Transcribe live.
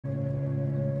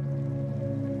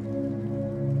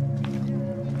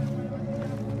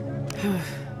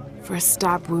For a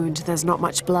stab wound, there's not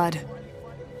much blood.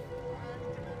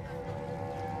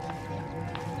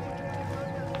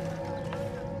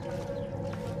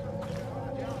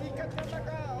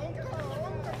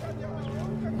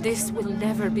 This will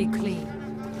never be clean.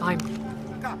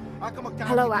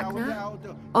 Hello, Akna.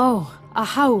 Oh,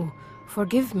 Ahau.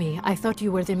 Forgive me, I thought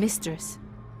you were the mistress.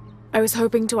 I was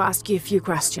hoping to ask you a few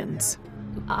questions.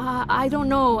 I don't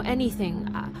know anything.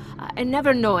 I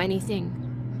never know anything.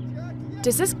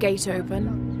 Does this gate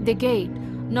open? The gate?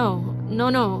 No,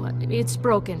 it's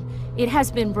broken. It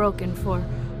has been broken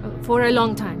for a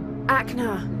long time.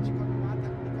 Akna!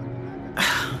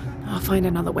 I'll find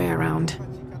another way around.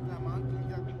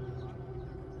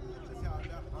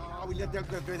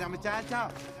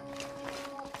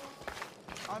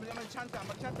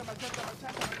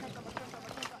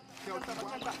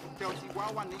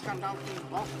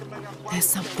 There's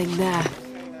something there.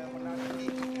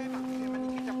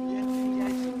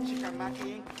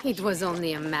 It was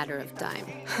only a matter of time.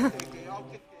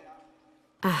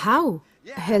 Ahau?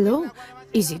 Hello?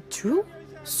 Is it true?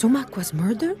 Sumac was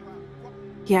murdered?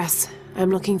 Yes, I'm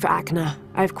looking for Akna.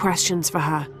 I have questions for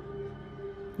her.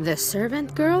 The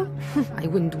servant girl? I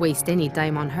wouldn't waste any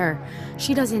time on her.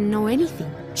 She doesn't know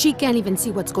anything. She can't even see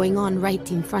what's going on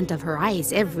right in front of her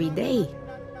eyes every day.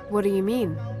 What do you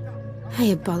mean? I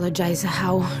apologize,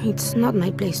 Ahau. It's not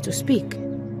my place to speak.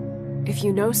 If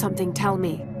you know something, tell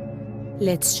me.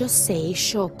 Let's just say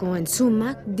Shoko and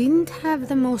Sumac didn't have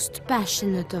the most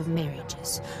passionate of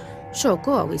marriages. Shoko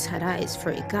always had eyes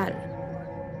for Ikal.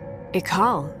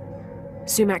 Ikal?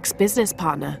 Sumac's business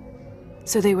partner.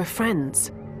 So they were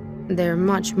friends. They're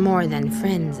much more than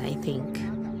friends, I think.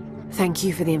 Thank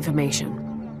you for the information.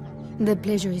 The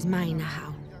pleasure is mine, Ahau.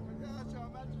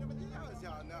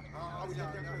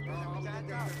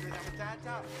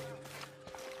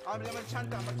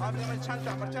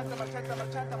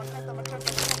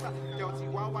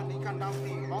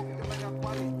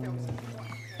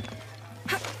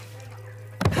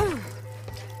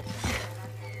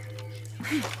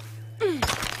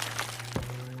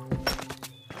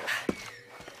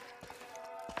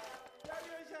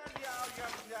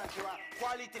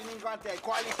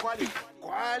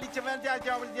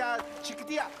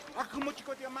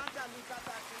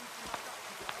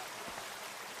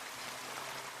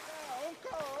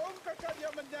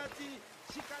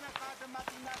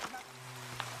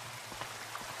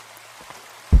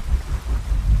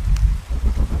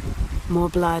 More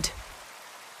blood.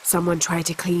 Someone tried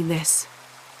to clean this.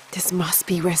 This must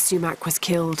be where Sumac was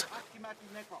killed.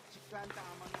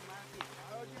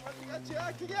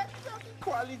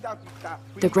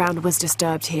 The ground was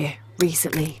disturbed here,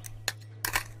 recently.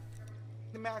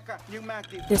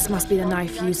 This must be the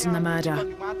knife used in the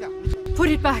murder. Put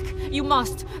it back, you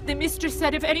must. The mistress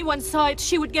said if anyone saw it,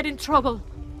 she would get in trouble.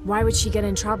 Why would she get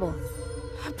in trouble?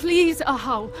 Please,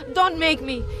 Ahau, don't make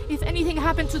me. If anything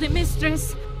happened to the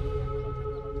mistress...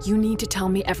 You need to tell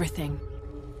me everything.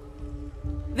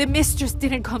 The mistress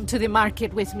didn't come to the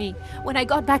market with me. When I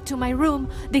got back to my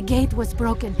room, the gate was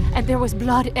broken and there was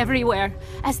blood everywhere.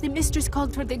 As the mistress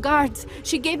called for the guards,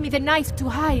 she gave me the knife to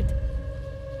hide.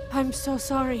 I'm so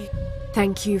sorry.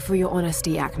 Thank you for your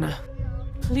honesty, Akna.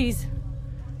 Please.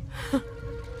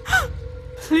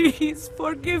 Please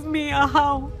forgive me,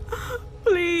 Ahau.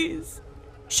 Please.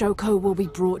 Shoko will be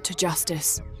brought to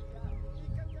justice.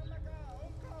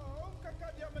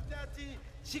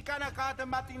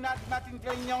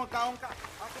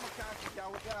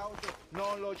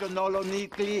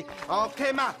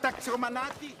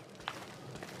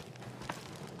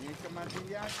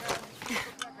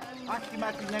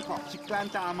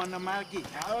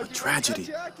 A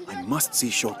tragedy. I must see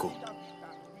Shoko.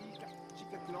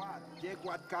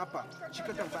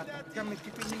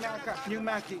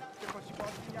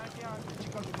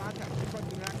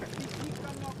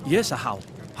 Yes, Ahau.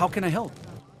 How can I help?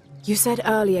 You said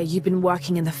earlier you'd been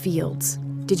working in the fields.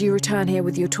 Did you return here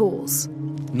with your tools?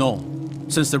 No.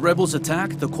 Since the rebels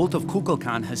attacked, the cult of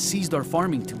Kukulkan has seized our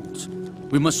farming tools.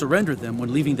 We must surrender them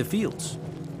when leaving the fields.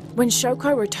 When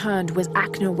Shoko returned, was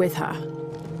Akna with her?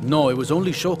 No, it was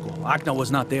only Shoko. Akna was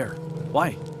not there.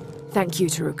 Why? Thank you,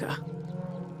 Taruka.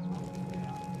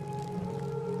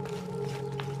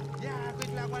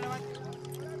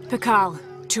 Pakal,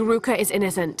 Taruka is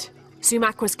innocent.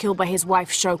 Sumac was killed by his wife,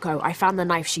 Shoko. I found the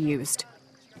knife she used.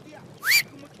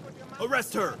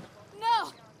 Arrest her!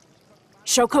 No!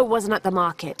 Shoko wasn't at the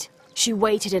market. She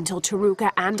waited until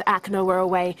Taruka and Akna were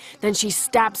away, then she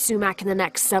stabbed Sumac in the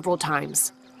neck several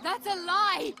times. That's a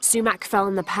lie! Sumac fell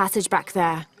in the passage back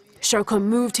there. Shoko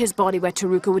moved his body where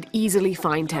Taruka would easily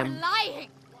find him. Lying!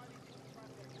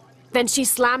 Then she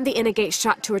slammed the inner gate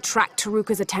shut to attract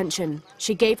Taruka's attention.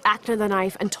 She gave Akna the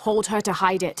knife and told her to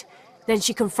hide it. Then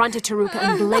she confronted Taruka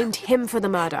and blamed him for the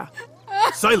murder.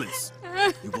 Silence!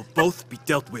 You will both be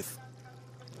dealt with.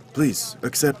 Please,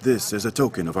 accept this as a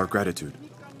token of our gratitude.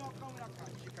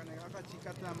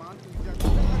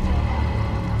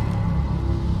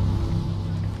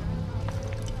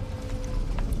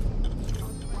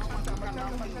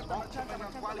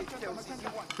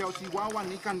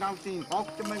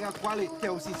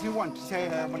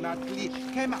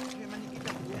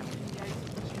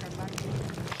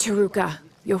 Taruka,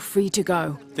 you're free to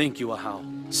go. Thank you, Ahau.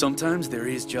 Sometimes there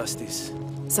is justice.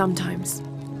 Sometimes.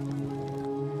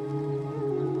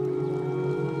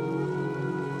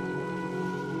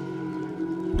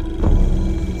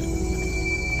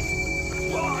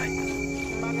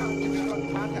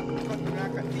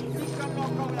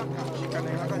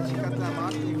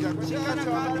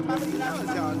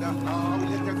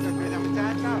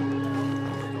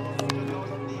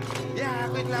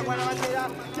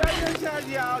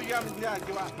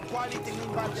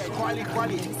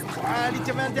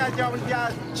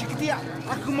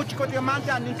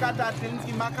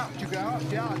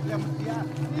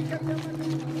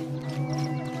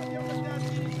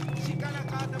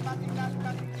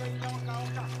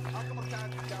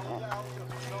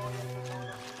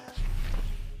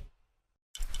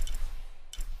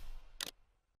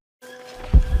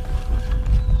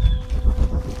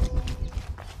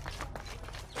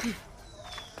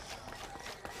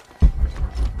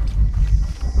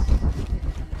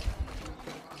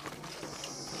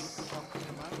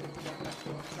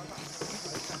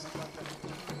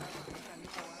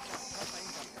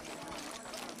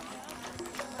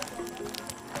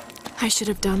 I should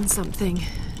have done something.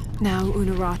 Now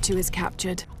Unuratu is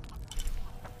captured.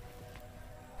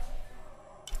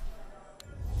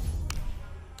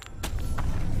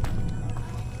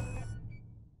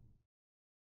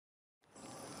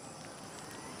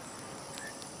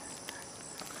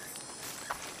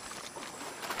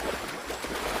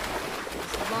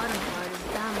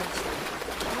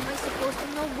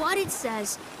 What it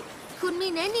says. Could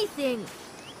mean anything.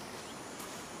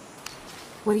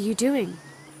 What are you doing?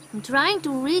 I'm trying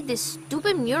to read this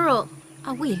stupid mural.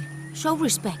 I will. Show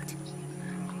respect.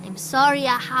 I'm sorry,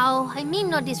 Ahau. I mean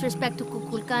no disrespect to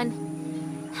Kukulkan.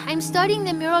 I'm studying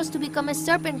the murals to become a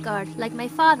serpent guard, like my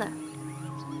father.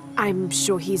 I'm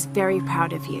sure he's very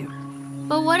proud of you.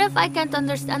 But what if I can't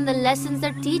understand the lessons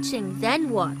they're teaching? Then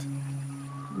what?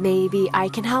 Maybe I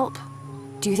can help.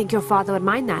 Do you think your father would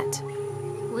mind that?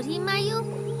 Would he,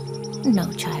 Mayu?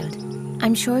 No, child.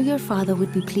 I'm sure your father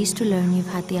would be pleased to learn you've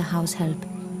had the Ahau's help.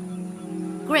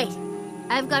 Great.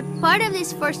 I've got part of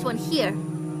this first one here.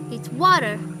 It's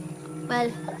water.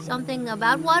 Well, something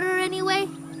about water anyway.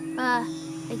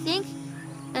 I think.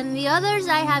 And the others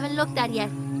I haven't looked at yet.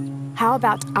 How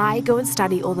about I go and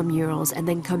study all the murals and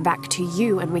then come back to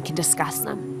you and we can discuss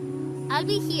them? I'll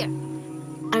be here.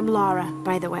 I'm Lara,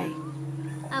 by the way.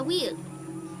 I will.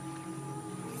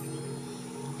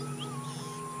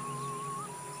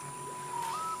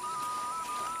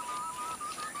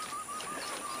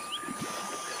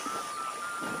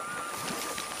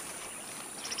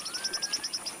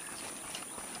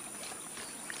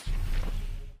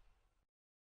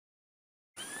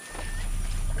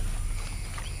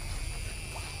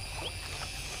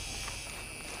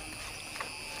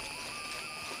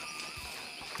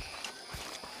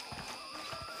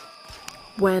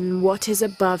 When what is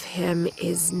above him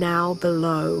is now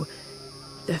below,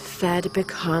 the fed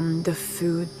become the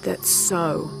food that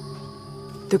sow.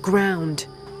 The ground,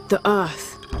 the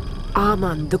earth,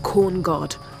 Aman, the corn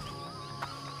god.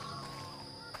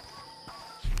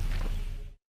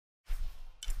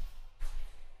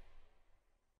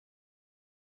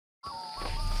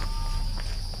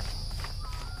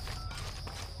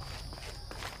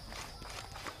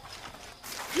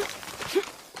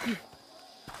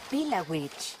 Bila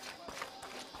witch.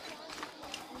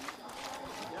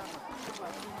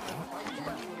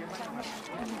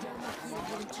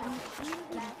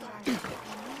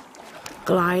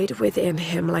 Glide within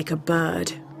him like a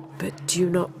bird, but do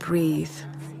not breathe.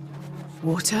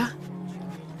 Water?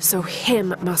 So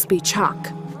him must be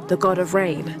Chak, the god of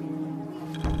rain.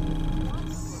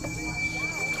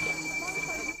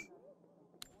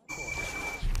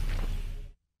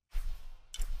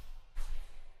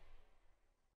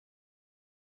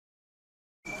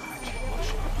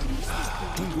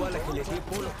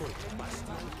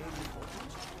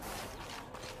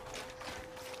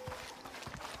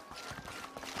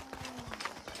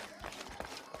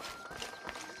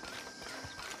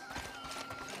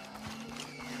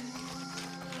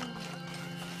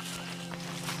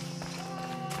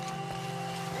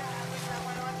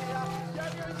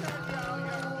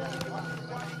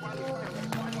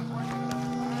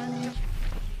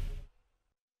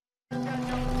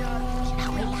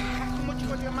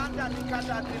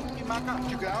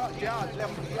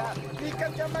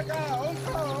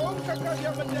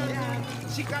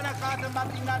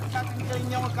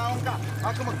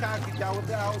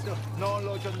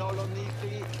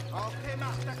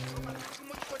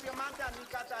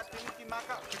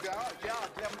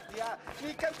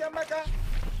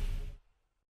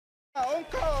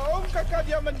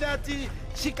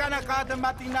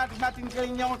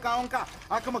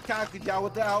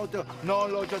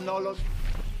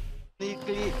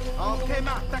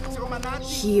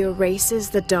 He erases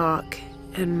the dark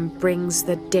and brings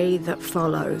the day that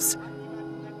follows.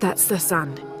 That's the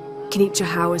sun.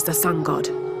 Knichahau is the sun god.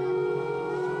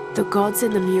 The gods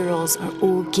in the murals are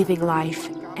all giving life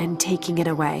and taking it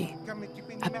away.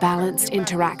 A balanced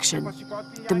interaction.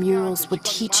 The murals were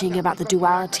teaching about the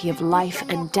duality of life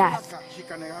and death.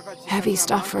 Heavy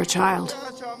stuff for a child.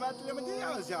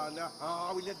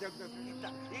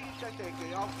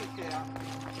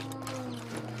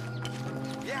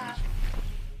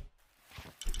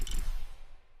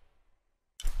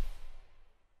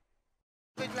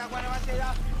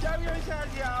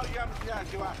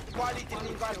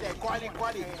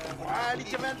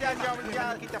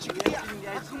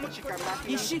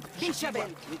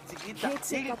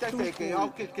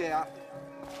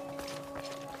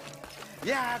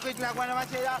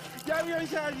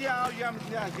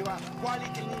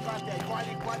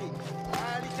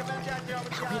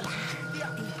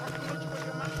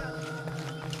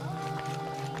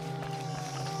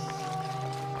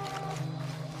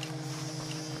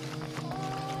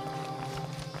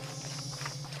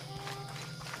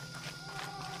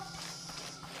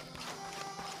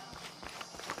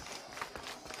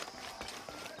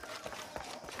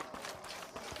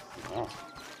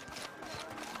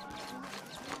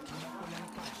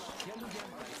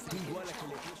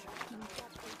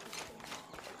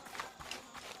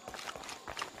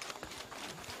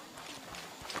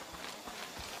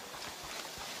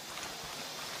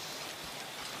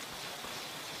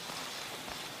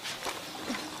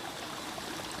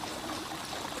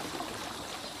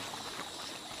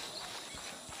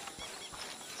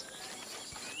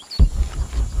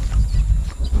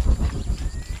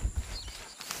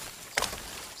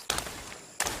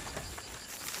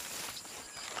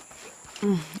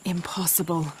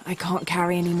 Impossible. I can't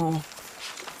carry anymore.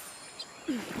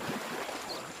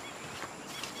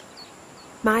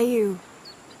 Mayu,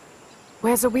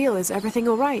 where's Awil? Is everything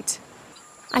all right?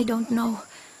 I don't know.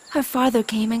 Her father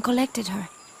came and collected her.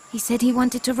 He said he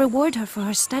wanted to reward her for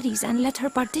her studies and let her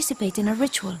participate in a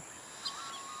ritual.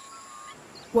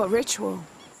 What ritual?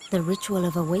 The ritual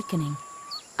of awakening.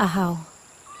 Ahau.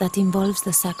 That involves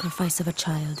the sacrifice of a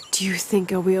child. Do you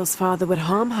think Awil's father would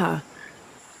harm her?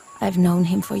 I've known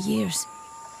him for years.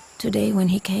 Today when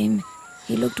he came,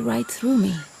 he looked right through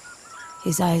me.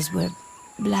 His eyes were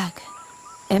black,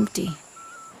 empty.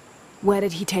 Where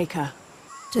did he take her?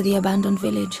 To the abandoned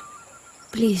village.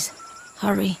 Please,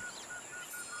 hurry.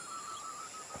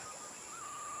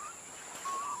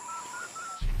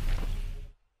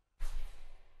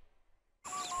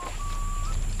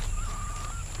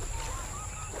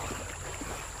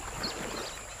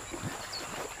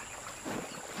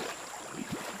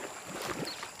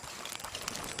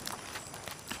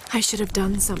 I should have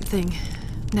done something.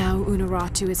 Now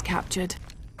Unuratu is captured.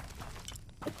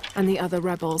 And the other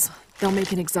rebels, they'll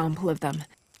make an example of them.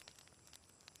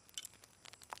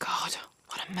 God,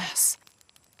 what a mess.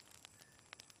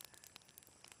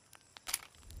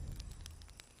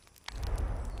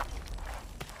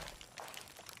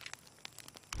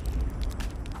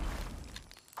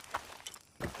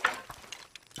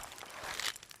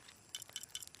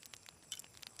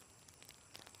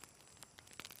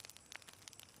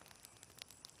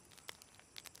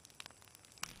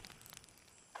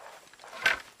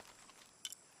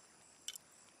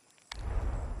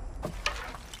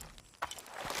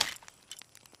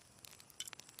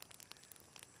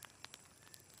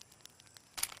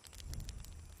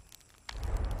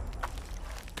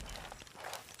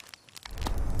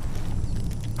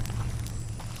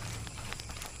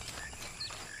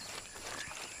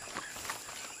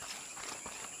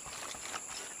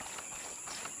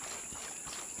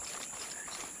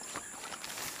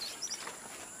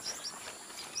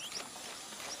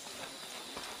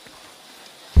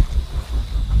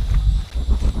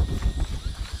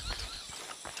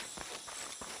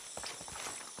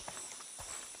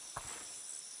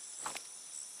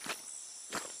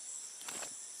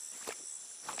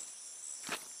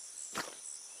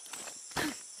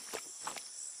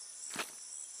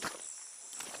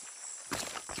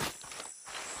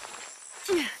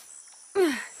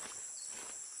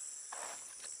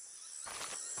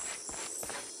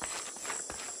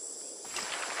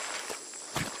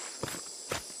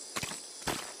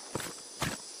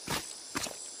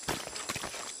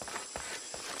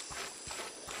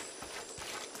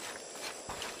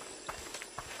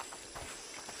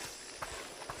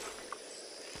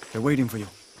 They're waiting for you.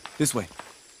 This way.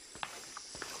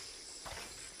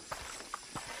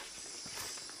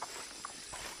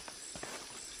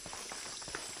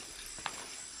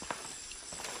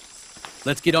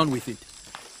 Let's get on with it.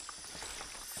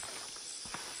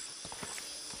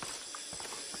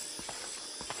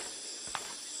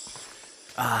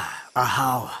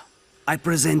 Ahau, I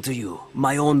present to you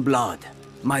my own blood,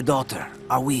 my daughter,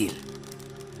 Awil.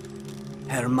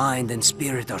 Her mind and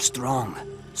spirit are strong,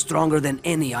 stronger than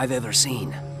any I've ever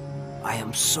seen. I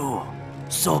am so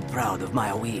proud of my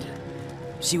Awil.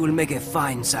 She will make a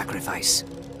fine sacrifice.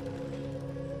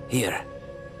 Here,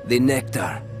 the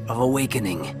nectar of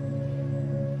awakening.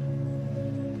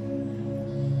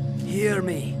 Hear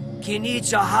me,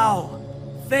 Kinich Ahau,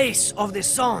 face of the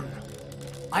sun.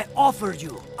 I offer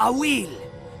you Awil,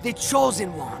 the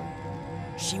chosen one.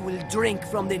 She will drink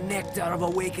from the nectar of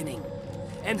awakening,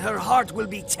 and her heart will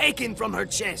be taken from her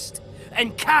chest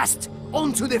and cast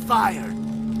onto the fire.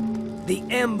 The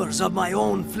embers of my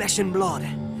own flesh and blood,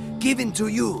 given to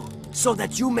you so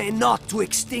that you may not to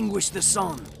extinguish the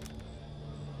sun.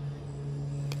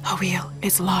 Awil,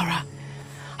 it's Lara.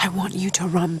 I want you to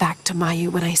run back to Mayu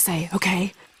when I say,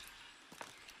 okay?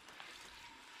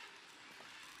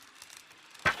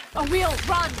 Awil,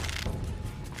 run!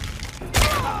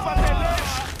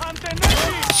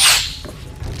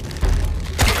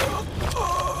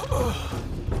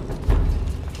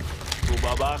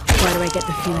 Why do I get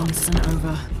the feeling this isn't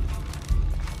over?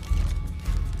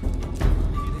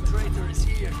 The traitor is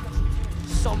here.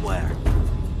 Somewhere.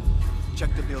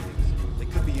 Check the buildings. They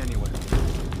could be anywhere.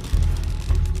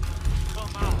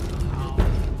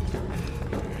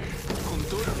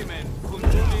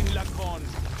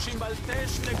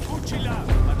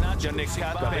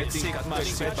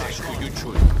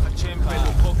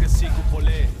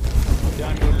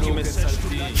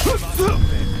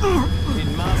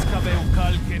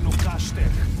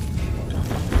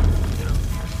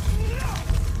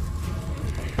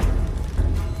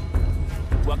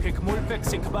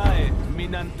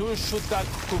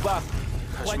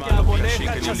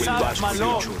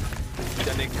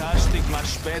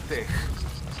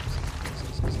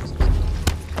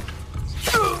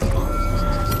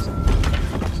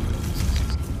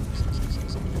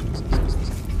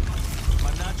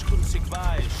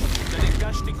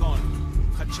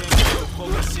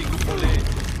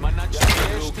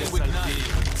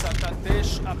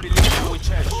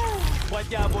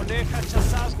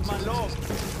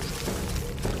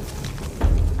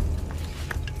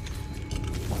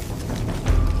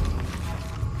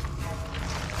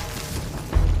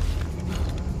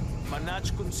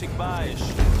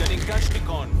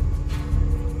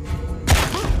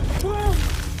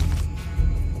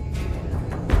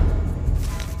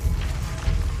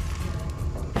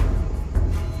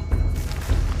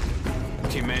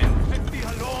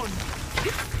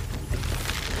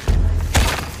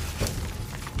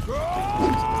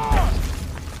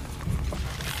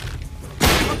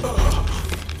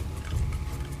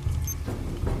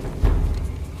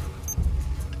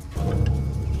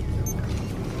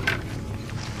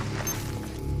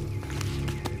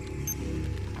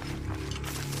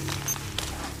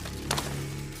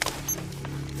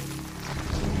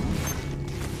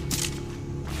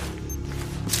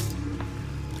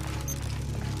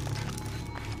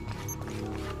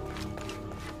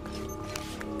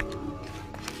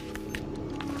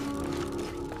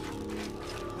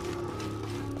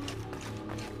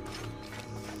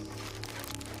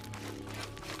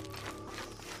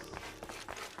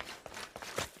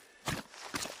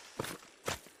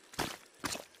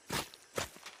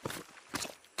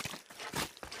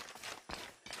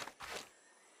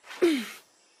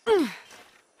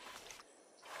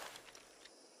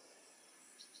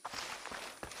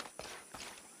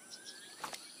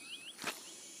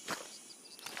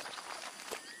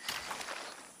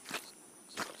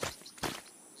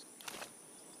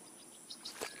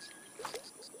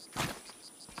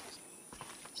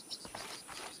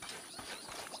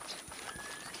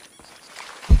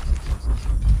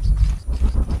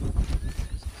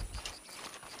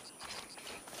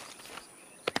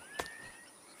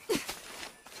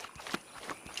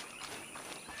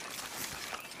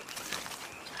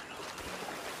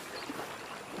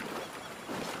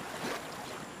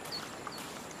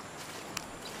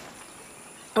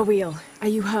 Awil, are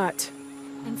you hurt?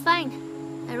 I'm fine.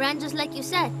 I ran just like you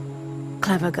said.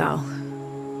 Clever girl.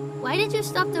 Why did you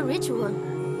stop the ritual?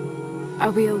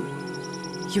 Awil,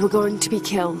 you were going to be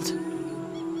killed.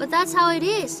 But that's how it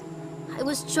is. I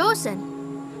was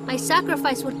chosen. My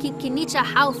sacrifice would keep Kinich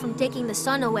Ahau from taking the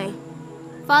sun away.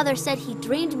 Father said he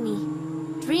dreamed me.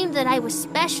 Dreamed that I was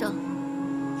special.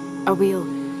 Awil,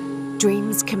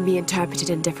 Dreams can be interpreted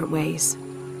in different ways.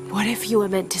 What if you were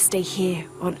meant to stay here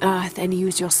on Earth and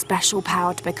use your special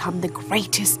power to become the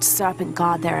greatest serpent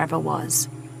guard there ever was?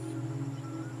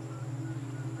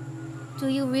 Do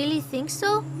you really think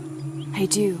so? I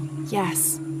do,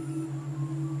 yes.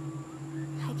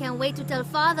 I can't wait to tell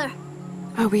Father.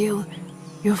 Awil,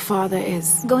 your father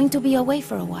is... Going to be away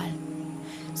for a while.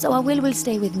 So Awil will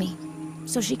stay with me,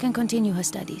 so she can continue her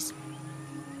studies.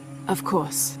 Of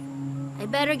course. I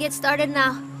better get started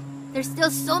now. There's still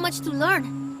so much to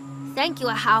learn. Thank you,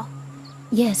 Ahau.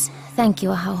 Yes, thank you,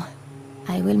 Ahau.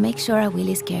 I will make sure Awil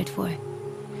is cared for.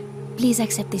 Please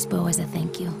accept this bow as a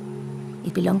thank you.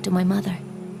 It belonged to my mother.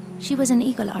 She was an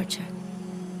eagle archer.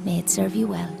 May it serve you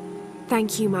well.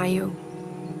 Thank you, Mayu.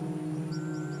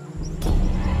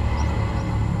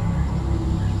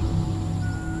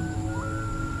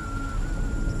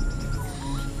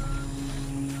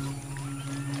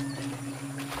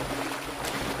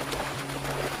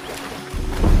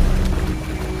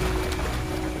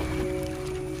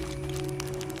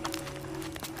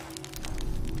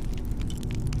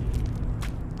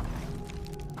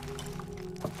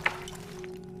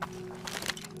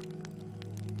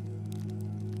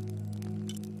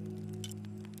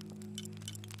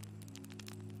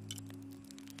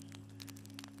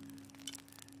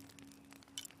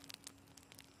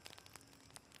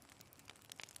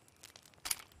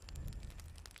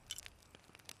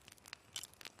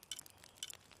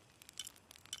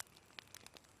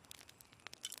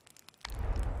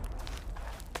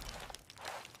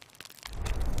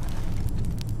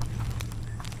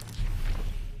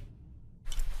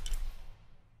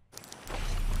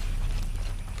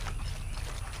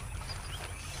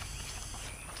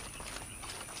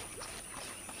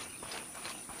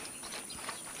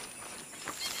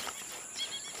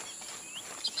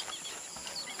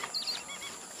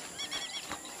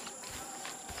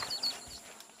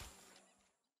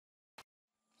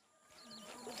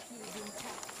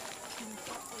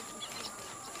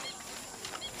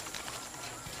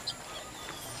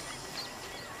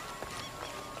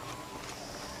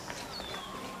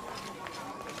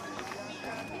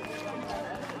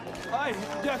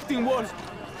 The acting was...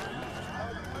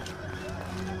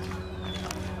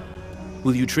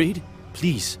 Will you trade?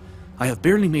 Please. I have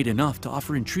barely made enough to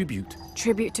offer in tribute.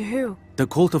 Tribute to who? The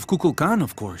cult of Kukulkan,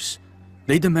 of course.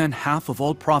 They demand half of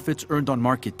all profits earned on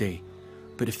market day.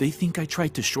 But if they think I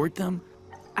tried to short them...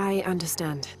 I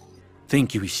understand.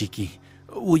 Thank you, Ishiki.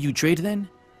 Will you trade then?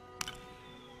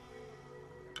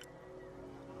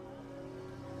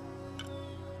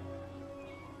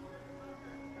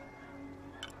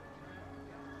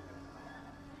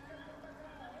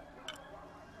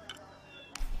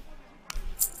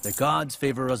 The gods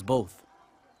favor us both.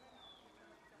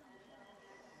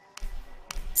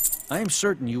 I am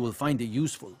certain you will find it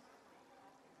useful.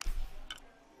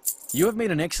 You have made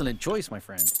an excellent choice, my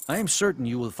friend. I am certain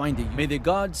you will find it. May the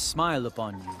gods smile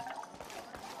upon you.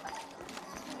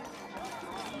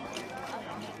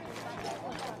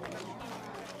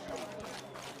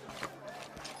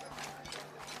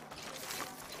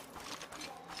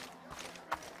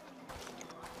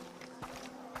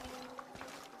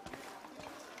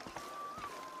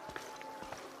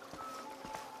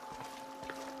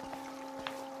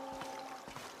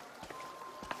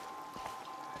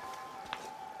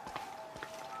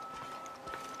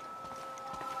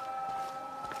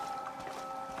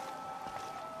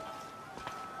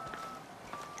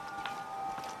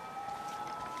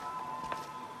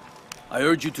 I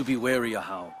urge you to be wary,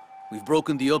 Ahau. We've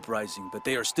broken the uprising, but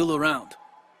they are still around.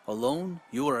 Alone,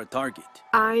 you are a target.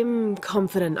 I'm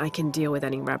confident I can deal with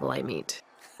any rebel I meet.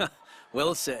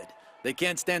 Well said. They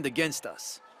can't stand against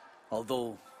us.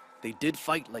 Although, they did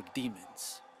fight like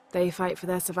demons. They fight for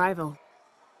their survival.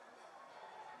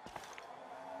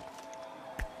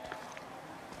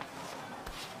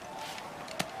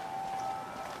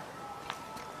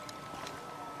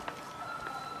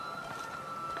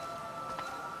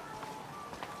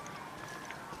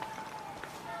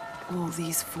 All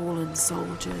these fallen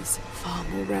soldiers, far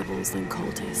more rebels than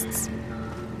cultists.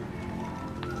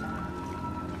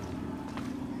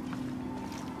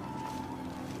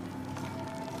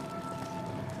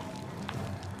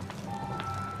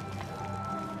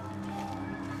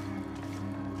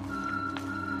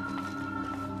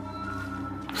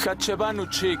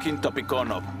 Hachebanu chikin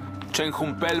topikonop.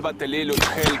 Chenjumpel batelilu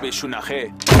helbi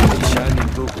shunaje. Ishani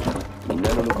Tuku.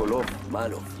 Minano Lukolov,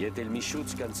 Malov, Yetel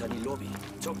Mishuts Kansanilobi,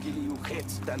 Tsokili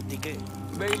Ujets, Tantike.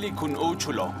 Bailey kun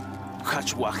uchulo.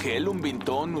 Hachwahel un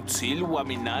binton utzil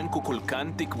waminan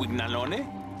kukulkantik wignalone?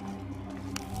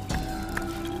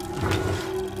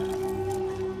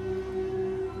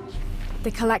 The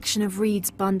collection of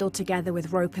reeds bundled together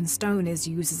with rope and stone is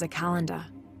used as a calendar,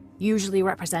 usually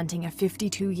representing a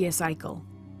 52-year cycle.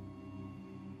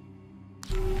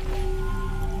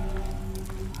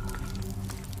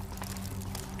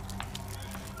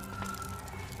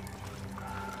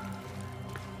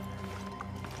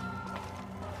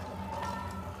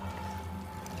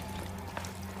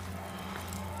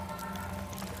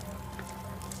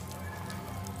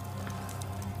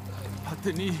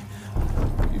 Pateni,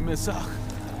 imesach,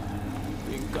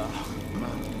 inka, ma,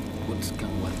 utska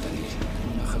watari,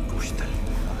 nachakushtal,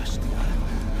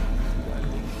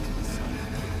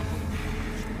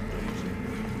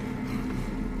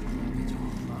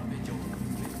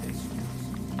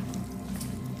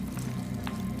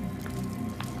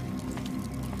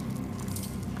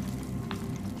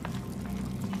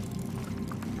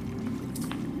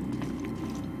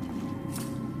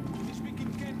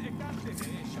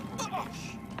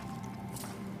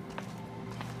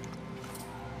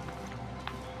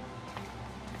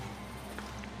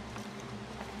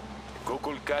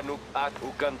 Kukulkanuk at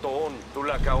ukantoon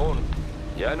tulakaon.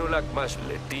 Yanulak mas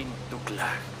letin tukla.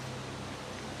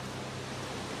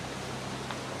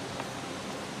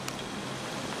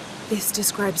 This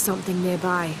describes something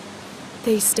nearby.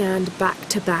 They stand back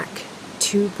to back,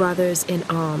 two brothers in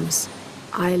arms.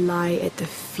 I lie at the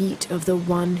feet of the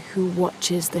one who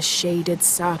watches the shaded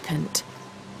serpent.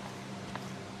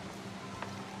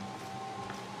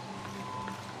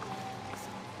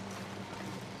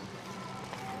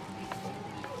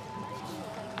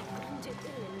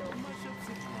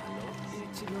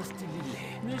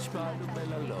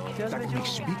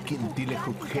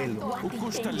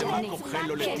 Ukushta le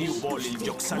makogelo le tiu boli,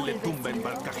 yoxal le tumba en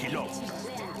Barcajilo.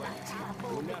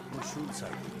 Una kushulsa,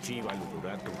 chiva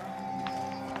luguratu.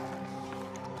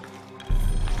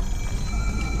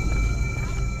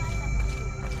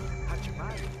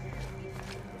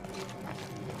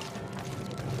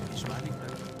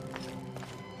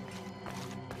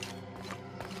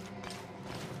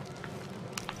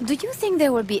 Do you think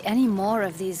there will be any more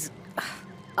of these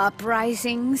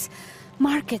uprisings?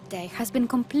 Market Day has been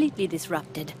completely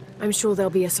disrupted. I'm sure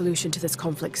there'll be a solution to this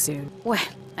conflict soon. Well,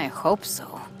 I hope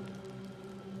so.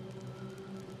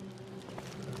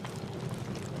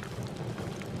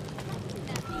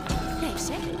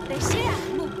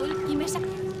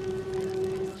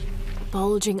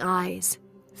 Bulging eyes,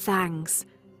 fangs.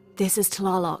 This is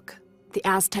Tlaloc, the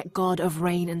Aztec god of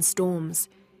rain and storms.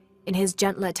 In his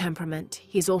gentler temperament,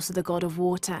 he's also the god of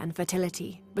water and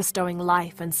fertility, bestowing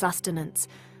life and sustenance.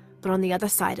 But on the other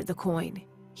side of the coin,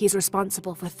 he's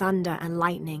responsible for thunder and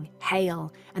lightning,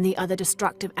 hail, and the other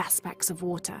destructive aspects of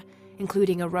water,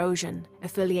 including erosion,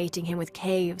 affiliating him with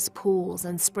caves, pools,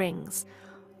 and springs.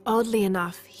 Oddly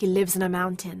enough, he lives in a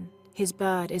mountain. His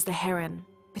bird is the heron,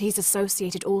 but he's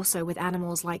associated also with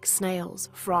animals like snails,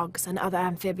 frogs, and other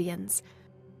amphibians.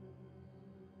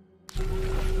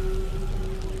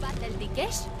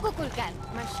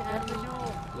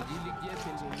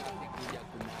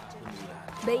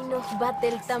 Beinos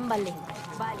batel tambale.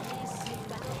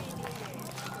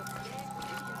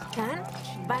 Kan,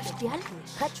 bastial,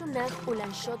 hachunak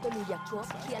ulanchoto luyakwo,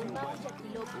 kialmao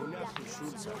yakiloku. Una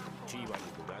kushulsa, chiva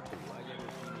luguratu.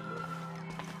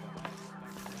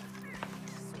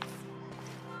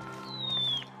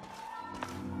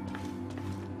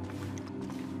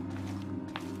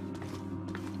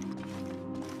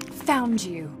 Found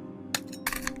you.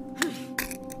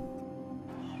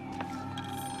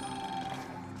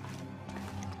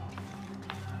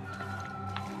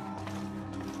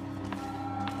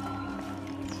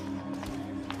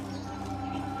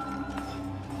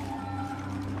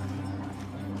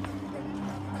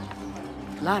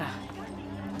 Lara,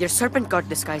 your serpent guard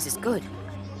disguise is good.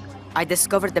 I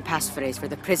discovered the passphrase for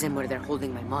the prison where they're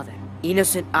holding my mother.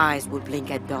 Innocent eyes will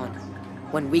blink at dawn,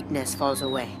 when weakness falls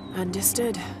away.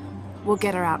 Understood. We'll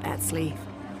get her out, Etzli.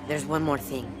 There's one more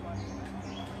thing.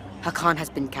 Hakan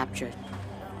has been captured.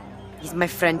 He's my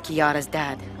friend Kiara's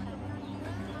dad.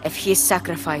 If he is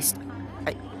sacrificed,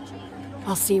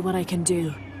 I'll see what I can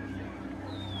do.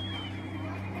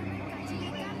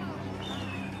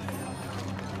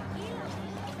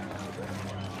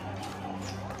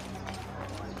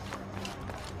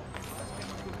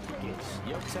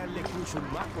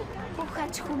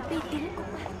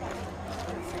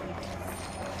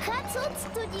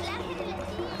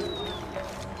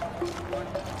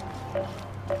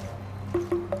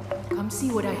 Come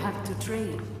see what I have to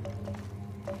trade.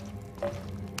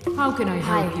 How can I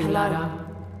help you, Lara?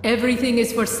 Everything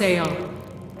is for sale,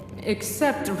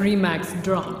 except Remax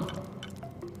drum.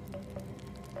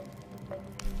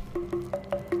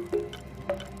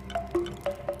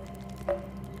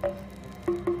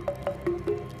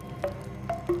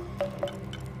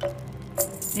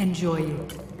 Enjoy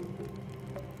it.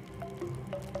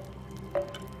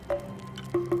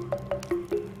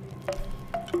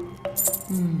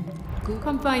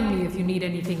 Come find me if you need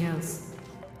anything else.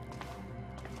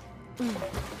 See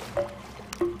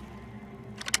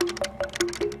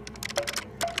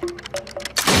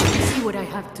what I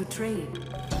have to trade.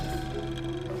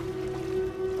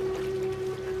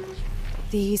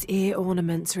 These ear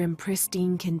ornaments are in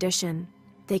pristine condition.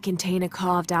 They contain a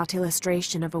carved-out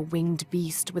illustration of a winged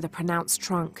beast with a pronounced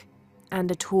trunk,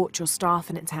 and a torch or staff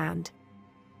in its hand.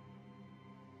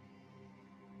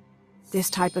 This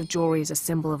type of jewelry is a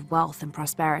symbol of wealth and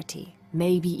prosperity,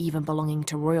 maybe even belonging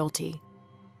to royalty.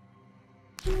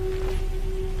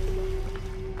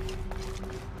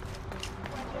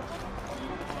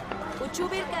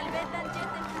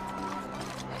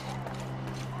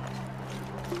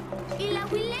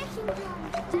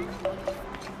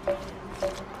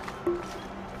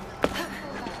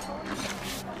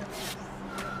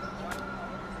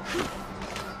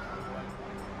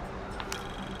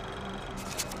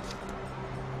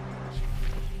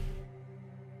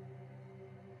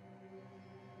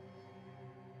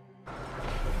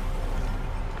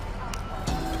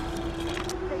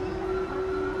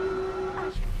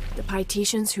 The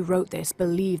Paititians who wrote this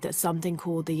believed that something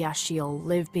called the Yashil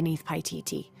lived beneath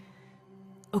Paititi.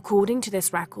 According to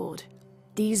this record,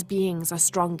 these beings are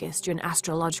strongest during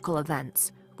astrological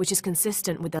events, which is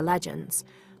consistent with the legends,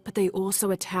 but they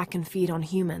also attack and feed on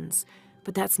humans,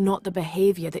 but that's not the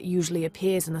behavior that usually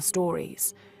appears in the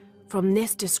stories. From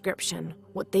this description,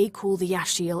 what they call the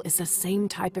Yashil is the same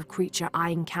type of creature I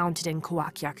encountered in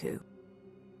Kawakyaku.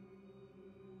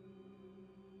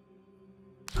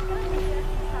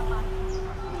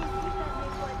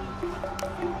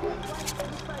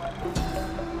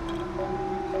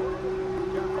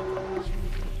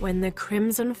 When the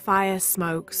crimson fire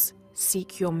smokes,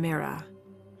 seek your mirror.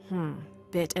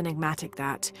 Bit enigmatic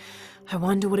that. I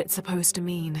wonder what it's supposed to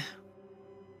mean.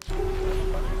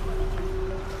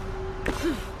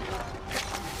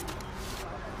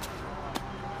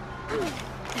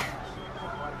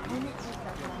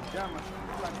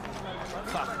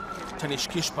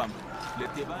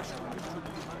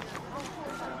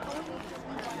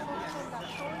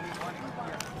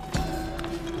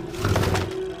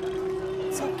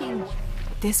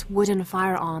 This wooden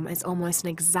firearm is almost an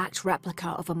exact replica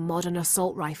of a modern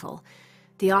assault rifle.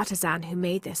 The artisan who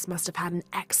made this must have had an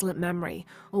excellent memory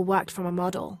or worked from a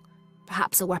model,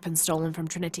 perhaps a weapon stolen from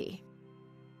Trinity.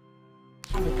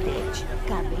 You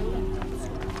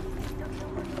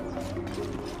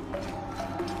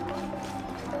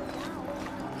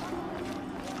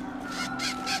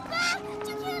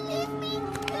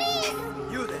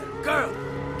there, girl!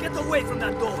 Get away from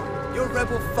that door! Your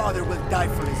rebel father will die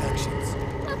for his actions.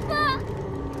 Papa!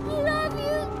 I love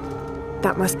you!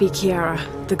 That must be Kiara,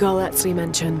 the girl Etsley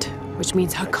mentioned, which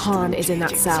means her Khan is in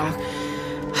that cell.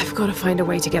 I've got to find a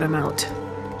way to get him out.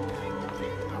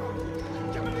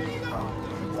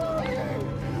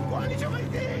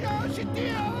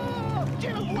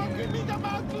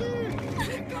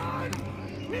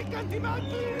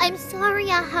 I'm sorry,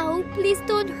 Ahau. Please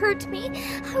don't hurt me.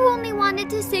 I only wanted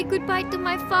to say goodbye to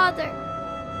my father.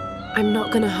 I'm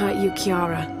not gonna hurt you,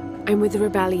 Kiara. I'm with the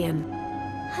rebellion.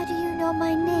 How do you know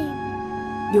my name?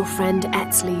 Your friend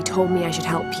Etsley told me I should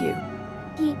help you.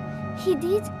 He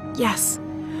did? Yes.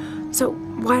 So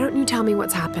why don't you tell me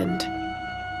what's happened?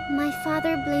 My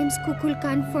father blames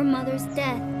Kukulkan for Mother's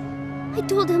death. I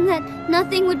told him that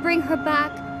nothing would bring her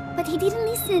back, but he didn't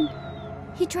listen.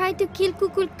 He tried to kill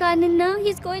Kukulkan and now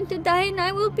he's going to die and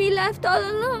I will be left all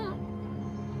alone.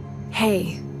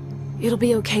 Hey, it'll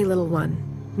be okay, little one.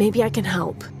 Maybe I can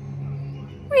help.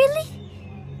 Really?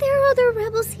 There are other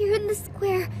rebels here in the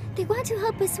square. They want to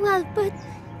help as well, but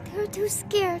they're too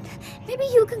scared. Maybe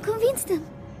you can convince them.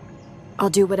 I'll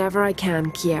do whatever I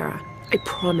can, Kiara. I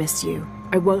promise you.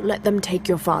 I won't let them take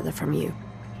your father from you.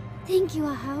 Thank you,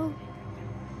 Ahau.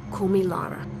 Call me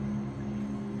Lara.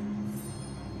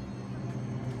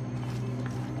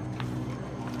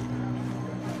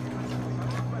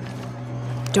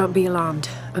 Don't be alarmed.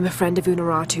 I'm a friend of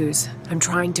Unuratu's. I'm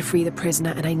trying to free the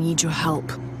prisoner and I need your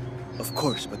help. Of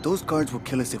course, but those guards will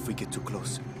kill us if we get too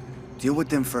close. Deal with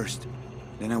them first.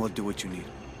 Then I will do what you need.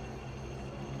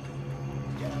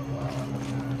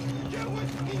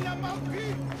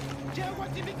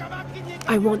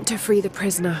 I want to free the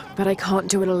prisoner, but I can't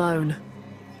do it alone.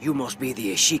 You must be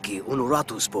the Ishiki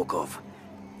Unuratu spoke of.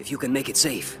 If you can make it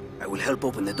safe, I will help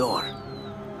open the door.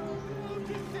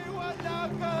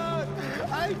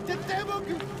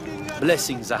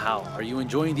 Blessings, Ahau. Are you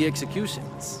enjoying the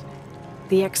executions?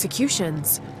 The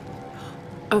executions?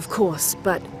 Of course,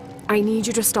 but I need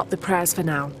you to stop the prayers for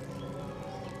now.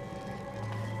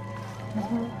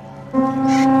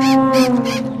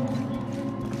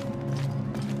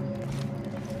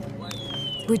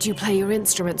 Would you play your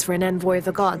instruments for an envoy of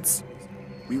the gods?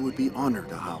 We would be honored,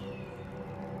 Ahau.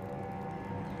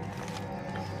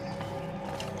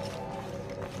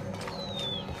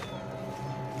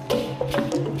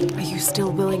 Are you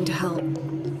still willing to help?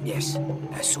 Yes,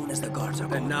 as soon as the guards are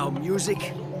gone. And now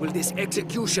music? Will this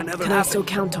execution ever Can happen? I still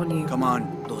count on you? Come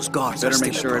on. Those guards Better are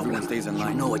make still sure a problem. everyone stays in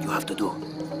line. You know what you have to do.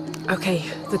 Okay,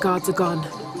 the guards are gone.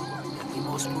 We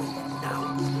must move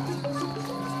now.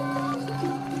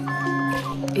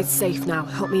 It's safe now.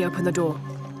 Help me open the door.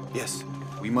 Yes,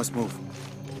 we must move.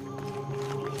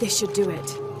 This should do it.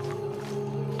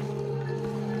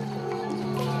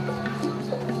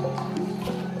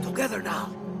 Together now.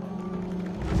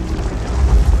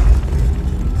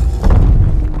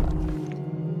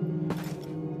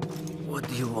 What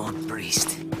do you want,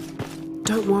 priest?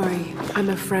 Don't worry, I'm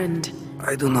a friend.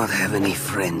 I do not have any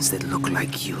friends that look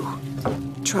like you.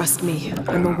 Trust me,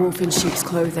 I'm a wolf in sheep's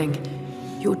clothing.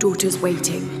 Your daughter's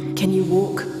waiting. Can you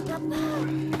walk?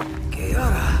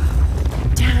 Kiara!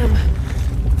 Damn!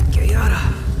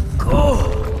 Kiara!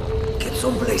 Go! Get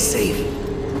someplace safe.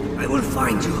 I will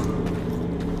find you.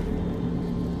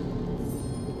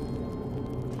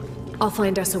 I'll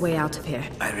find us a way out of here.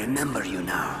 I remember you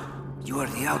now. You are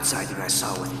the outsider I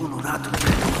saw with Unuratu in the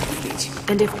village.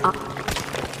 And if I...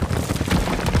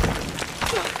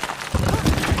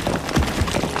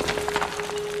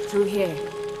 Through here.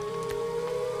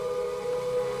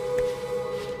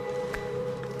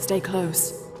 Stay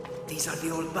close. These are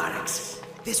the old barracks.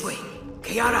 This way.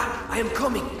 Kiara, I am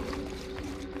coming.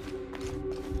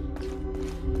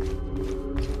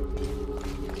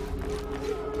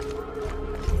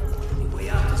 The way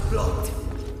out is blocked.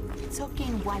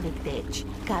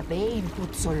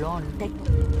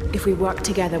 If we work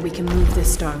together, we can move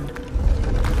this stone.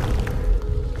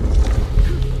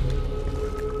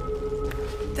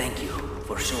 Thank you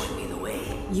for showing me the way.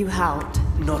 You helped.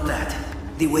 Not that.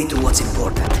 The way to what's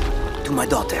important. To my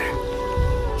daughter.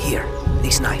 Here,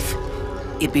 this knife.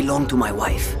 It belonged to my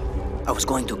wife. I was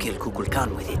going to kill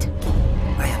Kukulkan with it.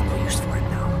 I have no use for it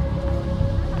now.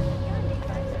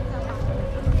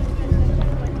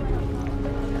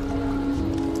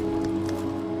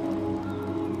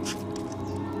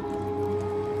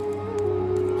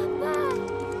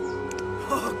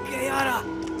 Oh, Kiara!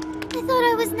 I thought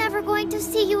I was never going to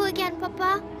see you again,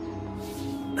 Papa.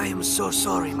 I am so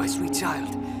sorry, my sweet child.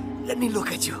 Let me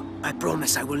look at you. I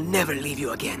promise I will never leave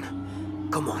you again.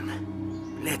 Come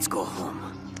on, let's go home.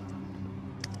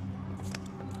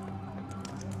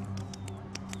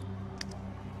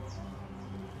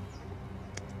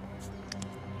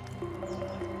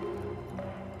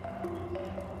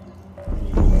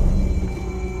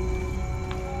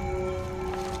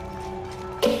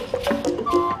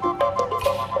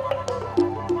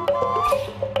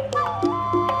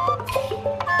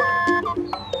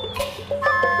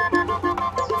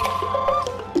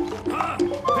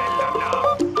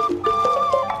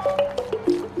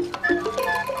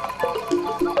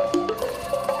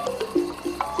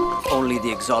 Only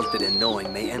the exalted and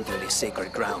knowing may enter this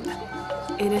sacred ground.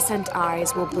 Innocent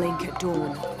eyes will blink at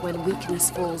dawn when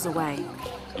weakness falls away.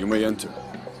 You may enter.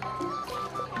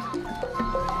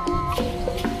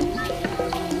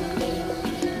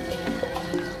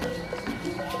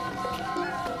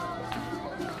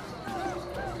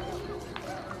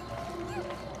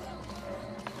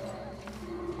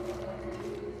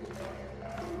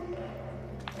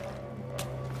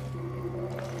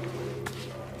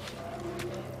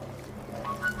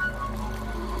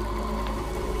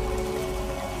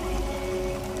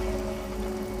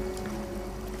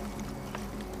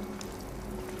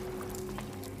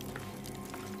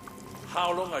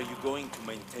 How long are you going to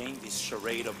maintain this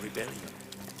charade of rebellion?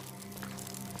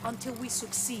 Until we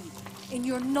succeed, and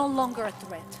you're no longer a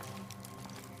threat.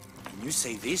 And you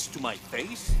say this to my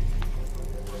face?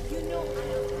 You know...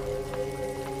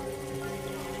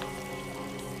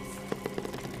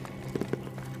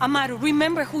 Amaru,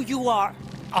 remember who you are.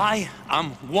 I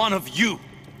am one of you.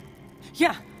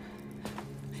 Yeah.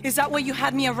 Is that why you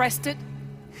had me arrested?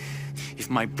 If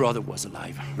my brother was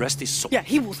alive, rest his soul. Yeah,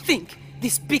 he will think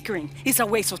this bickering is a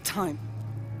waste of time.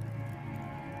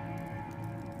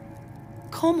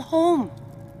 Come home.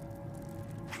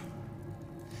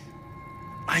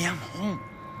 I am home.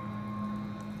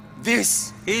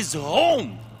 This is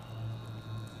home!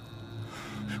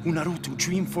 Unuratu,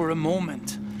 dream for a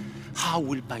moment. How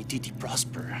will Paititi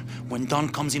prosper when Dawn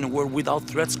comes in a world without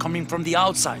threats coming from the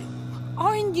outside?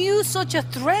 Aren't you such a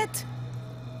threat?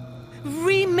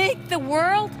 Remake the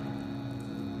world?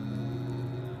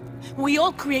 We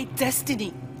all create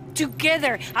destiny,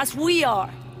 together as we are.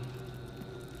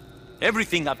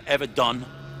 Everything I've ever done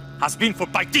has been for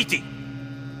Paititi.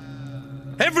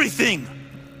 Everything!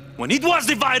 When it was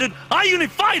divided, I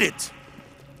unified it!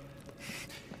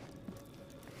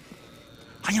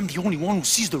 I am the only one who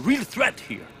sees the real threat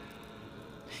here.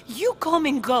 You come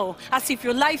and go as if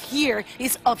your life here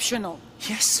is optional.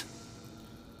 Yes.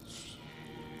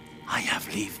 I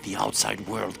have lived the outside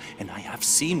world, and I have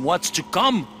seen what's to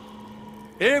come.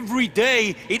 Every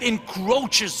day, it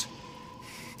encroaches.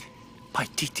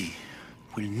 Paititi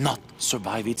will not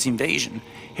survive its invasion.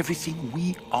 Everything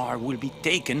we are will be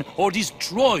taken or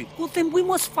destroyed. Well, then we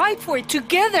must fight for it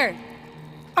together,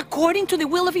 according to the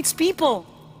will of its people.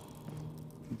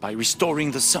 By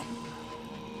restoring the sun.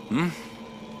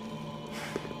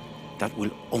 That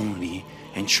will only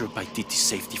ensure Paititi's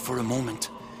safety for a moment.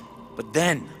 But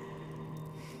then,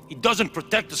 it doesn't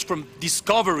protect us from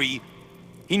discovery,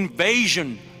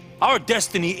 invasion. Our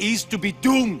destiny is to be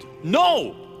doomed.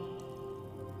 No!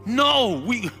 No!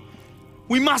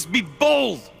 We must be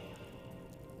bold,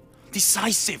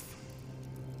 decisive.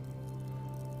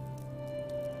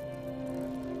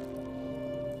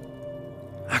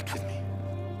 Act with me.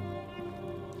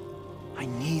 I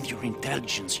need your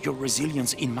intelligence, your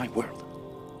resilience in my world.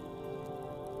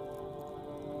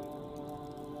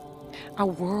 A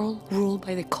world ruled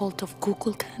by the cult of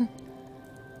Kukulkan?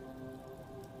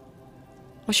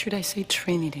 Or should I say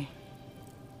Trinity?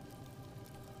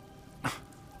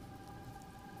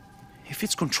 If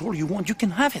it's control you want, you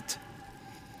can have it.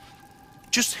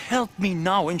 Just help me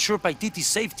now ensure Paititi's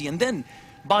safety, and then,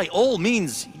 by all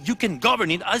means, you can govern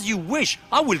it as you wish.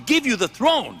 I will give you the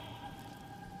throne.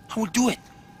 I will do it.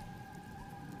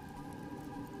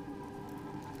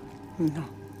 No.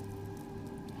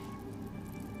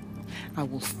 I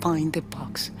will find the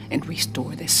box and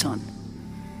restore the sun.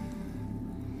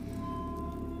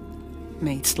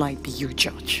 May its light be your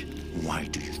judge. Why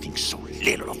do you think so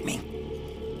little of me?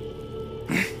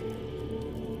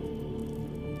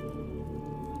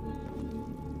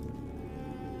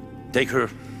 Take her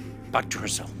back to her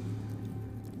cell.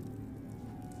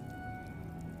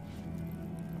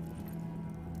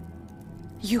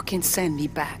 You can send me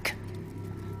back,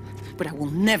 but I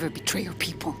will never betray your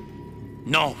people.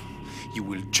 No, you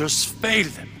will just fail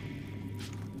them.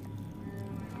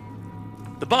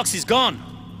 The box is gone.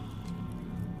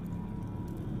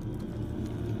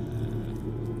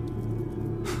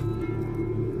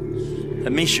 A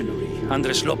missionary,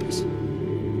 Andres Lopez.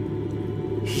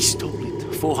 He stole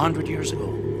it 400 years ago.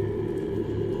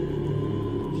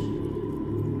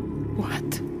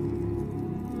 What?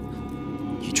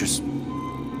 You just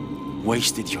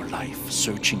wasted your life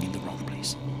searching in the wrong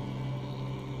place.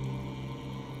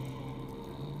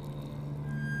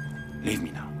 Leave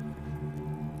me now.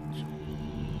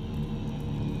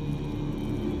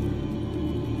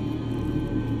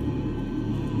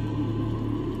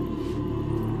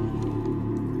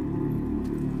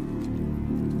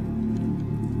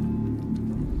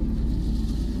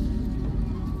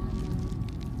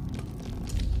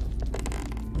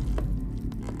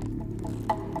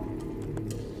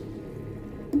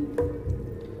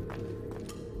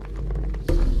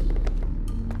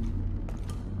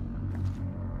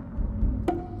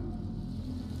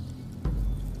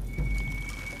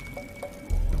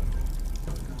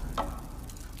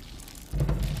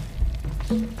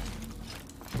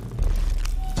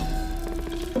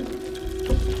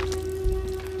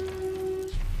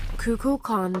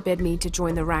 Kukulkan bid me to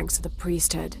join the ranks of the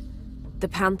priesthood. The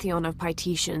pantheon of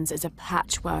Paititians is a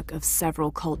patchwork of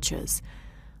several cultures.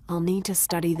 I'll need to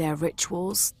study their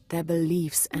rituals, their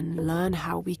beliefs, and learn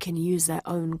how we can use their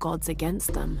own gods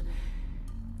against them.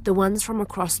 The ones from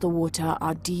across the water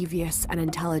are devious and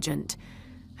intelligent.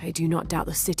 I do not doubt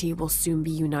the city will soon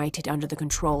be united under the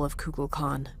control of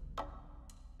Kukulkan.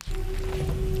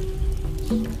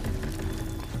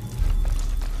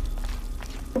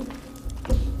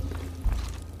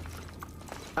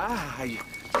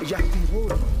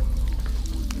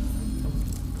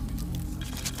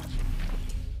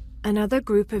 Another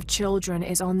group of children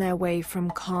is on their way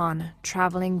from Khan,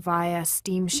 traveling via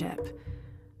steamship.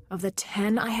 Of the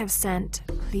 10 I have sent,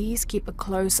 please keep a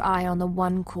close eye on the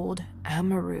one called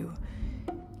Amaru.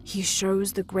 He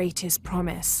shows the greatest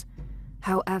promise.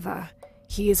 However,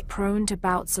 he is prone to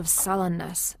bouts of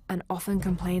sullenness and often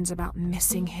complains about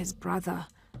missing his brother.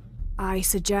 I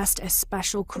suggest a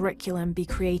special curriculum be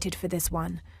created for this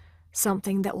one,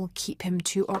 something that will keep him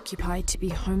too occupied to be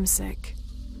homesick.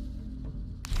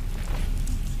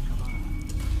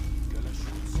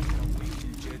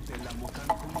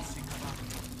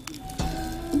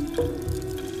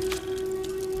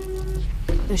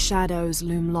 The shadows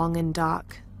loom long and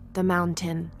dark, the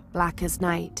mountain black as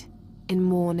night. In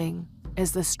mourning,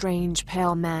 as the strange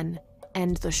pale men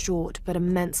end the short but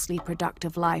immensely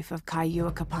productive life of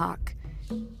Kaiua Capac.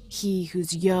 He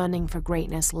whose yearning for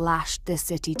greatness lashed this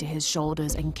city to his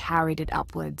shoulders and carried it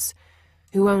upwards,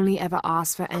 who only ever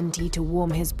asked for Enti to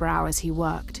warm his brow as he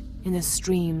worked, in the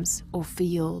streams or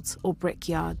fields or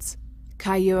brickyards.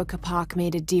 Kaiua Capac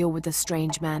made a deal with the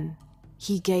strange men.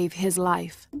 He gave his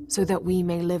life so that we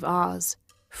may live ours,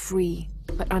 free,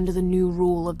 but under the new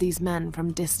rule of these men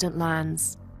from distant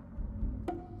lands.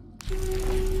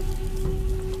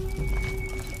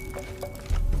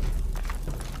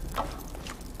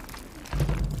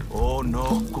 Oh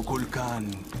no,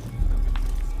 Kukulkan.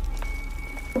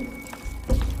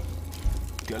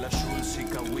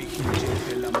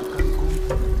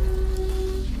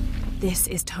 This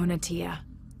is Tonatiuh,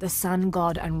 the sun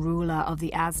god and ruler of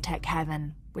the Aztec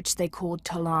heaven, which they called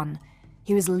Tolan.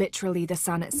 He was literally the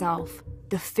sun itself,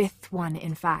 the fifth one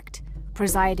in fact,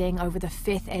 presiding over the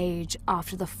fifth age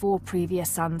after the 4 previous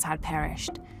suns had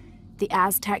perished. The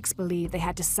Aztecs believed they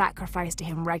had to sacrifice to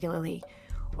him regularly,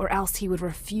 or else he would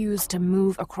refuse to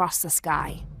move across the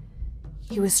sky.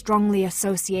 He was strongly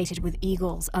associated with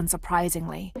eagles,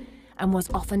 unsurprisingly, and was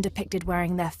often depicted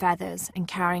wearing their feathers and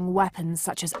carrying weapons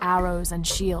such as arrows and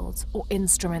shields, or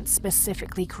instruments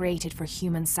specifically created for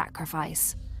human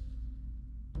sacrifice.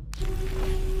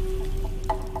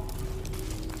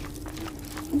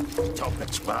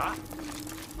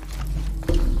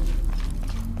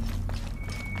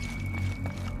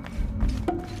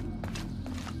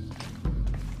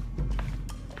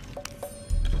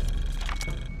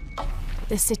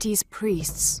 The city's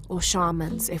priests, or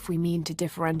shamans, if we mean to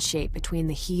differentiate between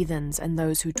the heathens and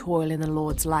those who toil in the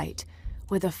Lord's light,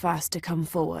 were the first to come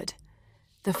forward,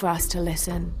 the first to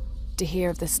listen, to hear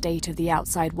of the state of the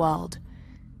outside world.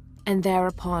 And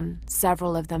thereupon,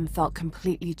 several of them felt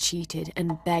completely cheated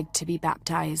and begged to be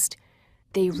baptized.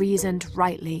 They reasoned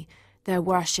rightly their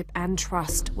worship and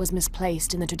trust was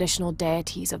misplaced in the traditional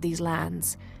deities of these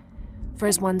lands. For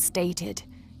as one stated,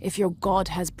 if your God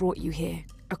has brought you here,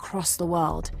 across the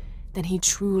world, then he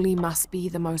truly must be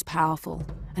the most powerful,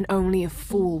 and only a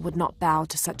fool would not bow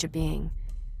to such a being.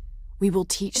 We will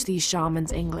teach these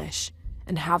shamans English,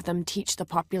 and have them teach the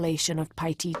population of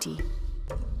Paititi.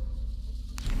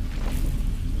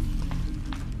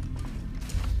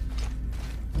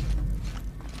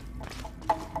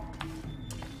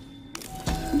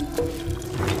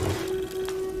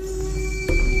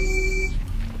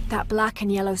 That black and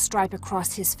yellow stripe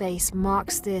across his face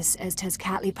marks this as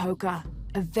Tezcatlipoca,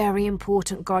 a very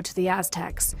important god to the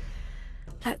Aztecs.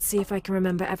 Let's see if I can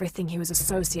remember everything he was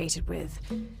associated with.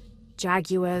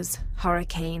 Jaguars,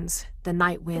 hurricanes, the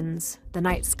night winds, the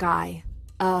night sky,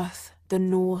 earth, the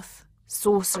north,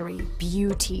 sorcery,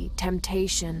 beauty,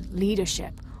 temptation,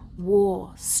 leadership,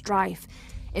 war, strife,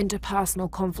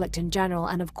 interpersonal conflict in general,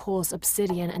 and of course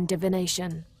obsidian and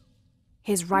divination.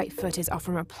 His right foot is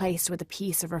often replaced with a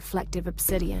piece of reflective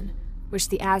obsidian, which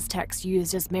the Aztecs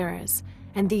used as mirrors,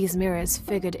 and these mirrors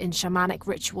figured in shamanic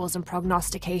rituals and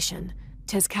prognostication.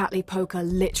 Tezcatlipoca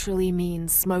literally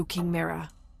means smoking mirror.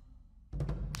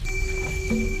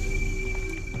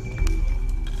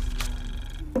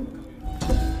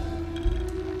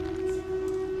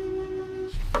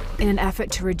 In an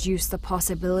effort to reduce the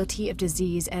possibility of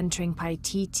disease entering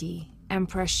Paititi,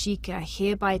 Emperor Shika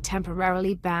hereby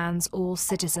temporarily bans all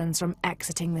citizens from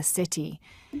exiting the city.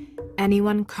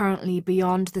 Anyone currently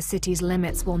beyond the city's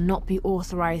limits will not be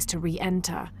authorized to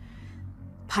re-enter.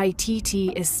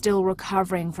 Paititi is still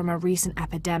recovering from a recent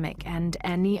epidemic, and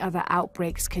any other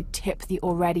outbreaks could tip the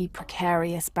already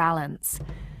precarious balance.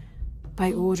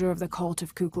 By order of the cult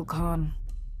of Kukulkan.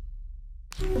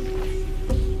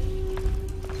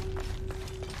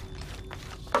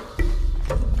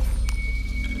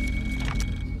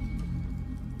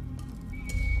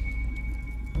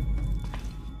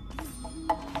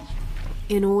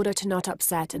 In order to not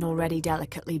upset an already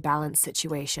delicately balanced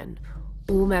situation,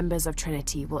 all members of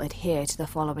Trinity will adhere to the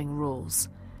following rules.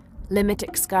 Limit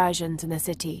excursions in the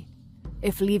city.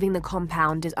 If leaving the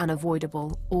compound is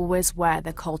unavoidable, always wear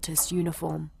the cultist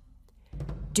uniform.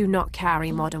 Do not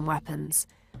carry modern weapons.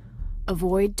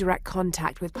 Avoid direct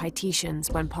contact with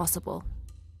Paititians when possible.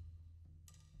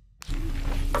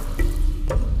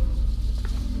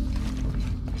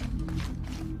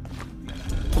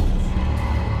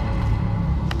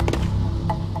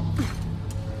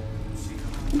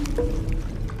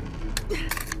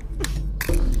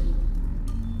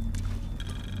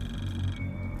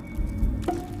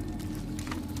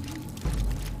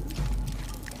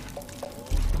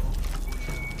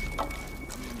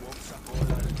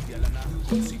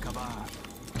 Yama.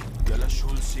 Yala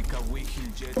shulsi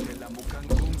kawihil jete la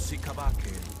mukangum si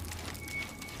kabake.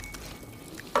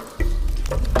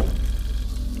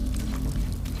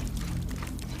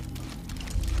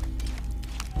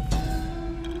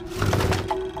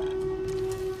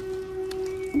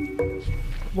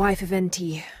 Wife of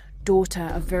Enki, daughter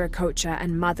of Viracocha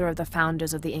and mother of the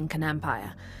founders of the Incan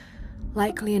Empire.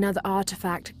 Likely another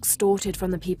artifact extorted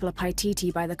from the people of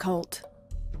Paititi by the cult.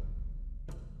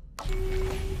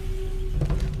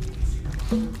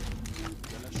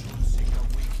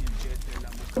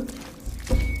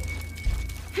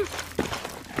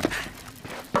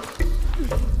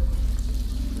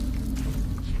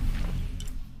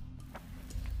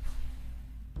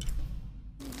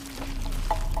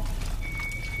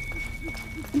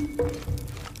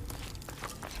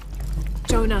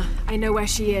 Jonah, I know where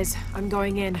she is. I'm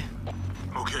going in.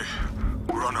 Okay,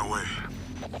 we're on our way.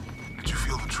 Did you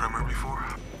feel the tremor before?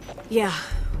 Yeah,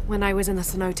 when I was in the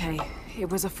cenote. It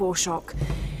was a foreshock.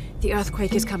 The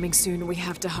earthquake is coming soon. We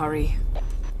have to hurry.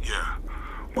 Yeah.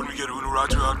 When we get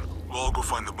Unuratu out, we'll all go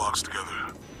find the box together.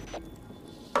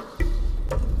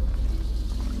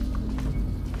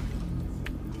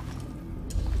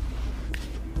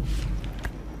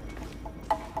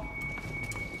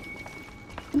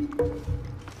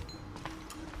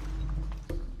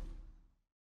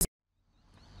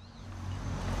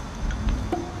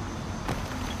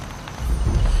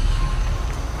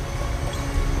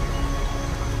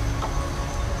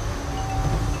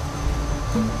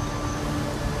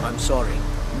 I'm sorry.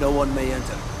 No one may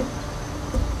enter.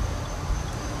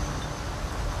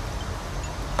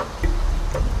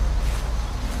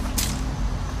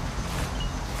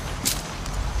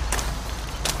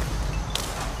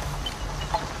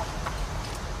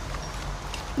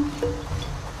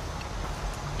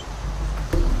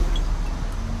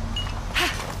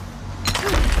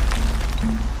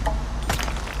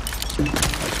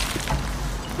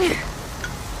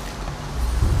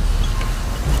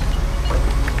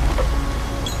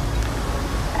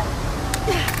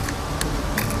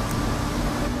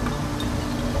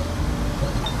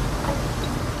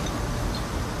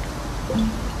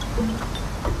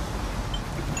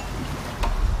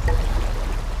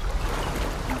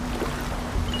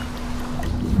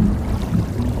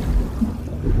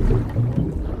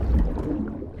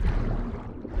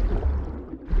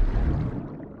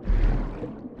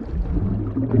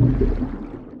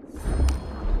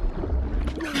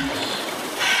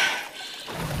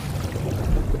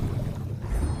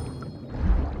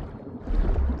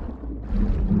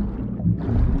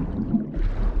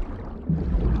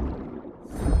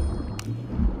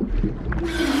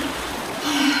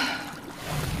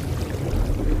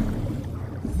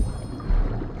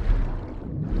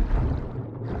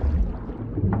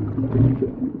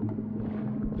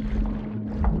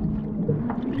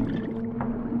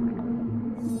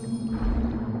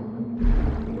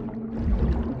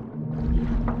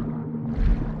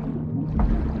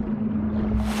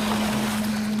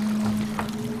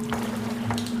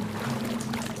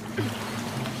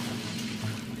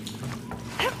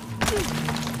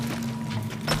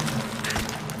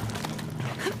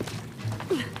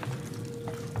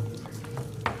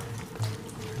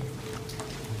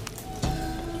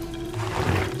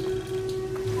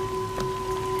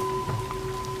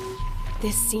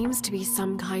 This seems to be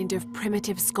some kind of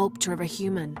primitive sculpture of a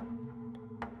human.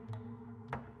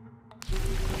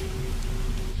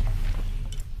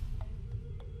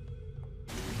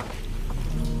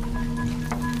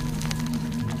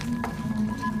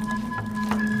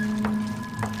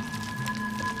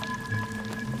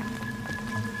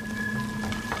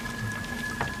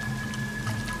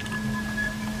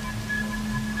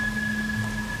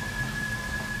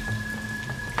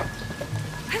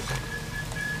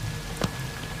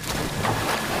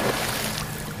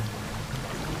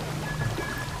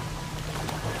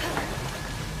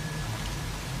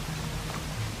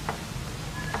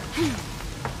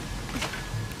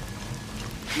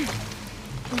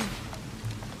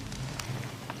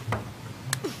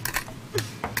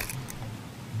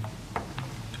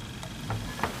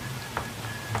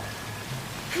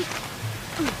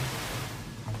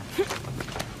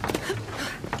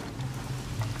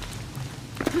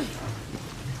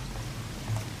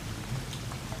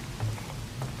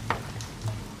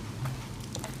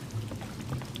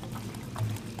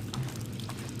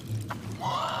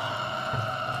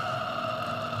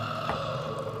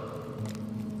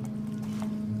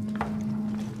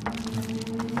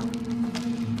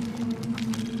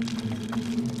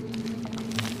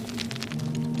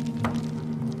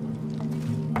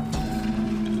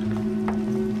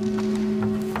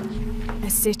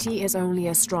 city is only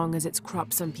as strong as its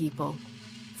crops and people.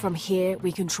 From here,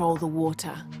 we control the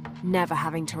water, never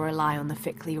having to rely on the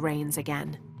Fickley rains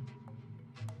again.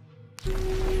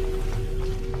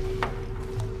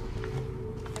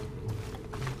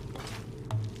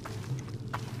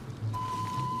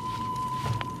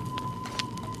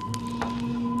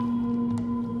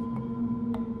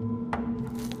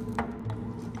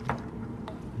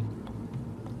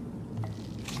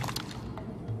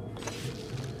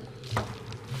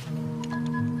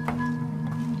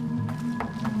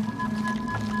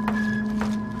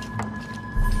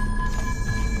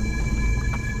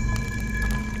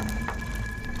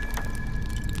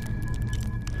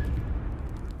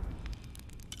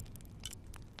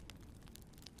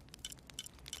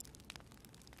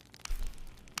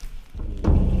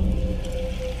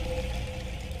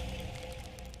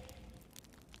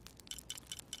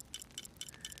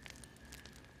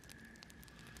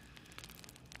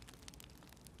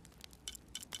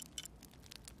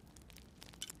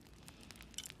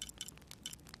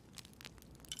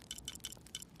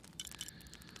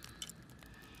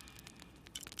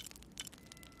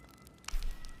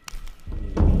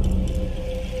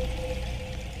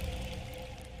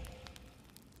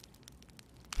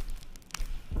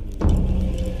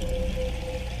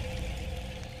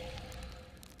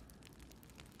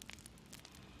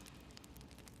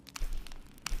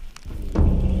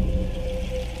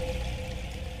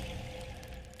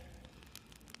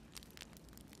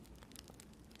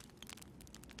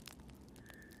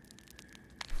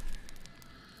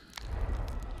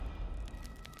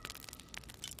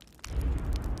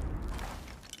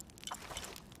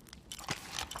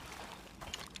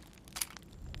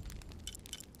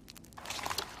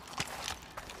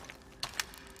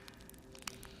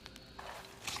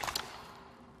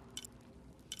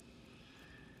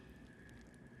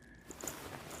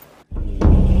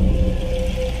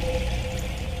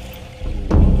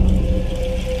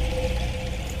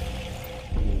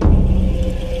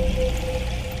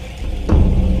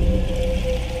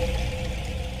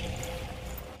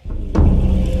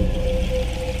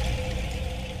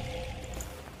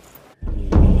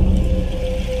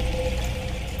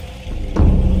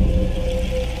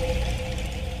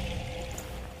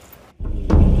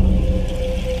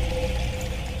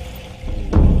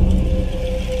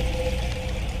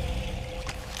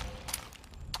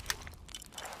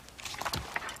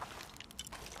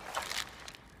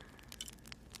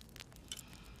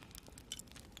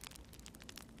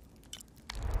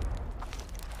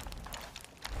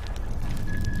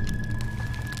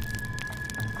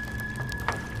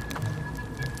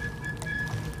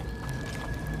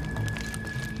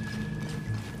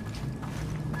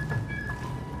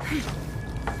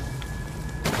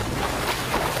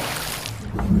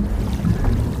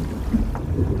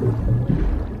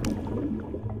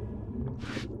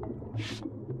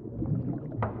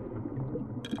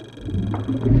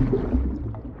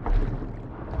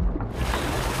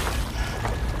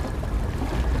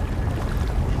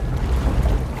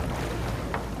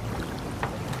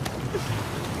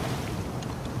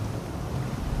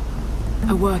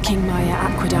 A working Maya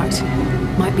aqueduct.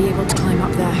 Might be able to climb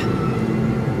up there.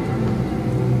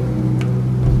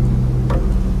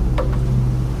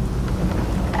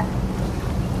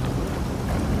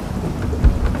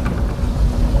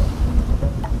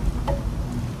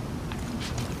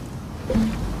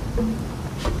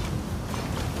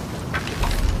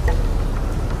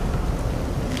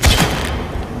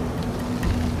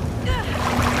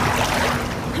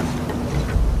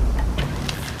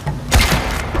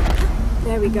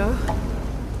 There we go.